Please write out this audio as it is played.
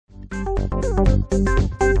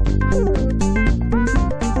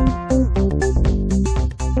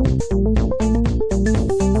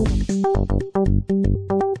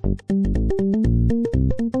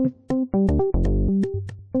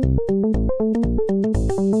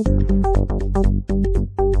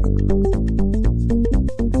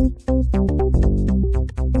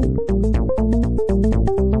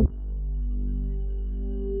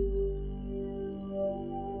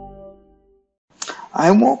I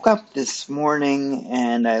woke up this morning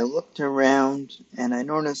and I looked around and I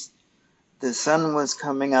noticed the sun was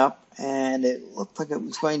coming up and it looked like it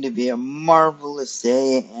was going to be a marvelous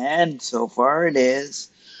day, and so far it is.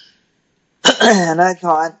 And I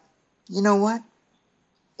thought, you know what?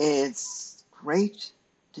 It's great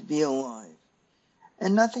to be alive.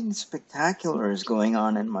 And nothing spectacular is going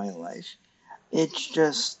on in my life. It's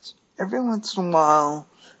just every once in a while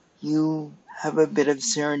you have a bit of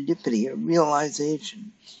serendipity, a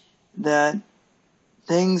realization that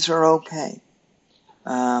things are okay,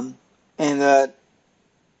 and that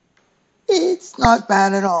it's not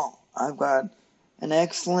bad at all. I've got an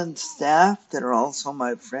excellent staff that are also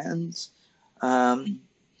my friends, um,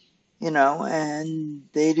 and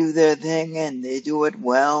they do their thing and they do it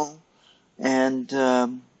well. And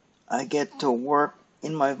I get to work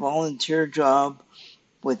in my volunteer job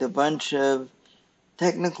with a bunch of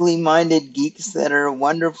technically minded geeks that are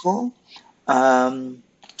wonderful, um,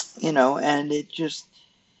 and it just,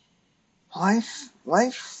 life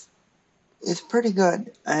is pretty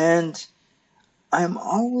good. And I'm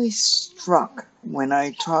always struck when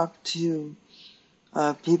I talk to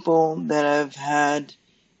people that have had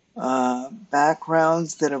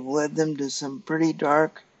backgrounds that have led them to some pretty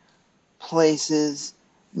dark places.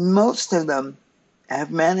 Most of them have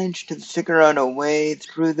managed to figure out a way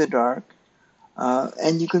through the dark,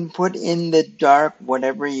 and you can put in the dark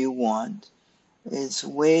whatever you want. It's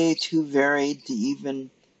way too varied to even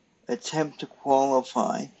attempt to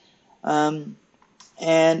qualify. Um,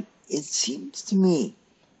 and it seems to me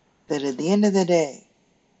that at the end of the day,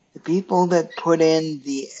 the people that put in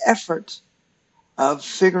the effort of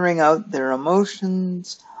figuring out their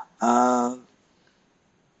emotions, not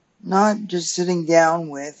just sitting down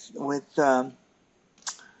with the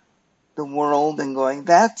world and going,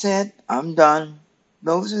 that's it, I'm done.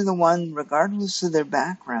 Those are the ones, regardless of their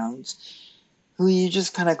backgrounds, who you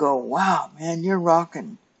just kind of go, wow, man, you're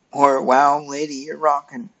rocking. Or, wow, lady, you're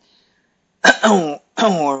rocking.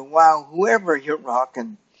 Or, wow, whoever you're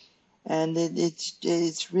rocking. And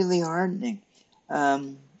it's really heartening.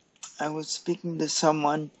 I was speaking to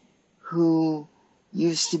someone who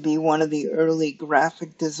used to be one of the early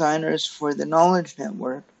graphic designers for the Knowledge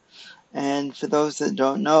Network. And for those that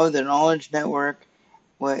don't know, the Knowledge Network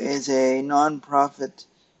is a non-profit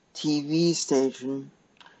TV station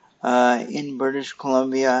in British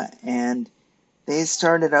Columbia, and they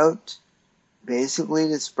started out basically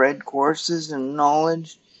to spread courses and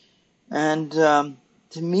knowledge, and to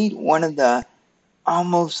meet one of the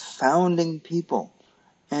almost founding people.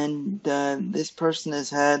 And this person has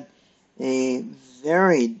had a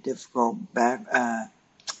very difficult background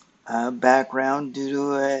due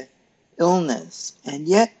to a illness, and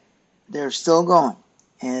yet they're still going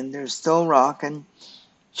and they're still rocking.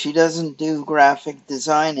 She doesn't do graphic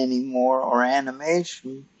design anymore or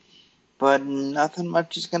animation, but nothing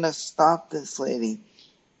much is going to stop this lady,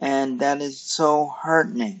 and that is so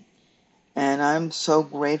heartening. And I'm so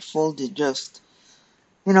grateful to just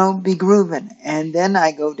be grooving. And then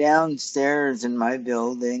I go downstairs in my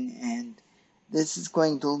building, and this is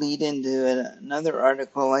going to lead into another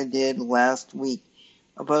article I did last week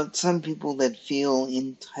about some people that feel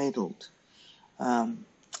entitled.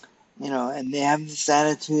 And they have this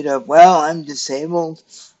attitude of, well, I'm disabled,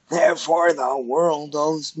 therefore the world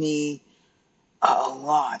owes me a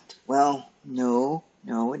lot. Well, no,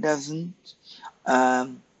 it doesn't.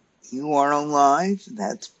 You are alive.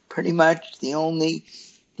 That's pretty much the only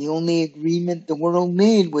agreement the world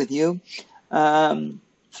made with you. And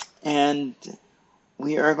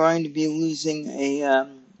we are going to be losing a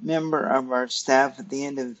member of our staff at the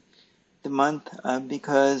end of the month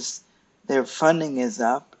because their funding is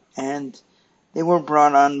up, and they were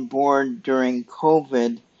brought on board during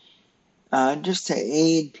COVID just to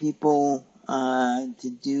aid people to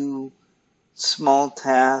do small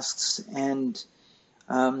tasks, and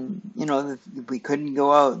we couldn't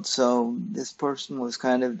go out, so this person was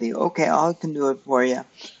kind of the, okay, I can do it for you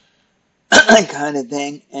kind of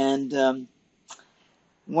thing. And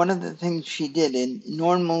one of the things she did, and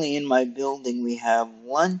normally in my building we have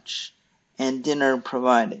lunch and dinner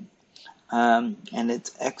provided, and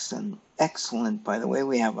it's excellent, by the way.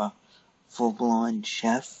 We have a full-blown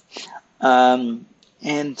chef,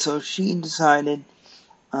 And so she decided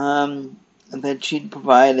that she'd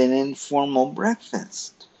provide an informal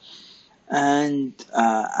breakfast. And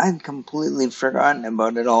I'd completely forgotten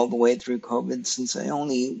about it all the way through COVID, since I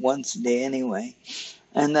only eat once a day anyway.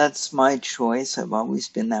 And that's my choice. I've always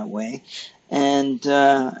been that way. And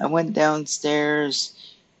I went downstairs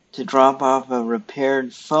to drop off a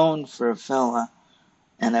repaired phone for a fella.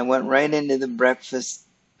 And I went right into the breakfast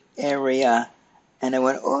area. And I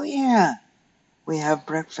went, oh yeah, we have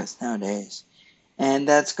breakfast nowadays. And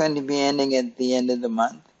that's going to be ending at the end of the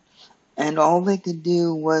month. And all they could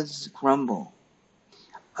do was grumble.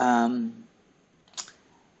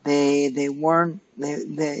 They weren't,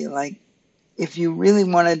 they like, if you really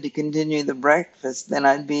wanted to continue the breakfast, then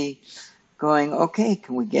I'd be going, okay,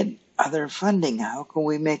 can we get other funding? How can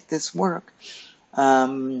we make this work?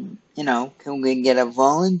 Can we get a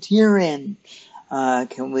volunteer in?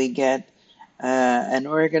 Can we get an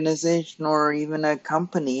organization or even a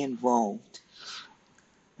company involved?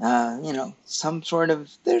 Some sort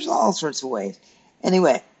of, there's all sorts of ways.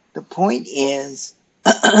 Anyway, the point is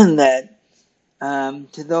that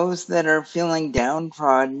to those that are feeling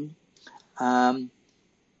downtrodden,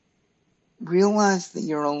 realize that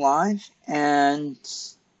you're alive and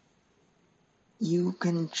you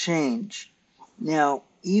can change. Now,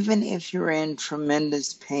 even if you're in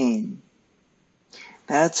tremendous pain,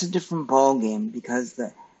 that's a different ballgame, because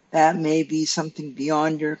that may be something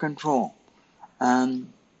beyond your control.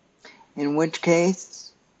 In which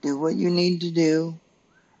case, do what you need to do,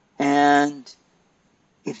 and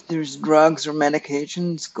if there's drugs or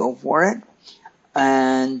medications, go for it,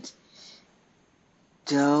 and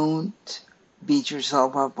don't beat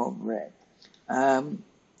yourself up over it.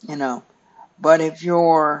 But if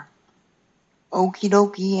you're okie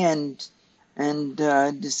dokie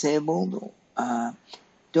and disabled,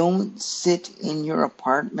 don't sit in your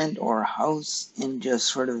apartment or house and just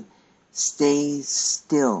sort of stay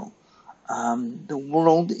still. The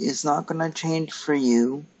world is not going to change for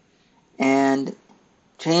you, and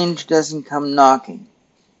change doesn't come knocking.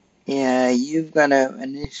 Yeah, you've got to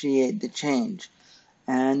initiate the change.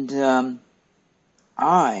 And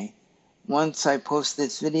once I post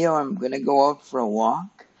this video, I'm going to go out for a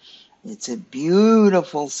walk. It's a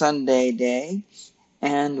beautiful Sunday day.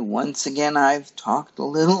 And once again, I've talked a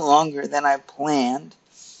little longer than I planned.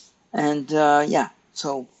 And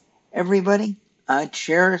so everybody,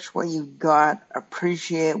 cherish what you've got,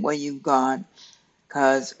 appreciate what you've got,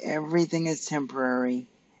 because everything is temporary,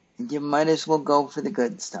 and you might as well go for the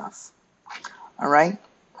good stuff. All right?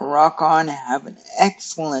 Rock on. Have an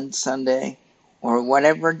excellent Sunday, or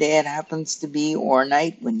whatever day it happens to be, or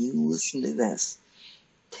night when you listen to this.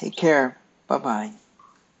 Take care. Bye-bye.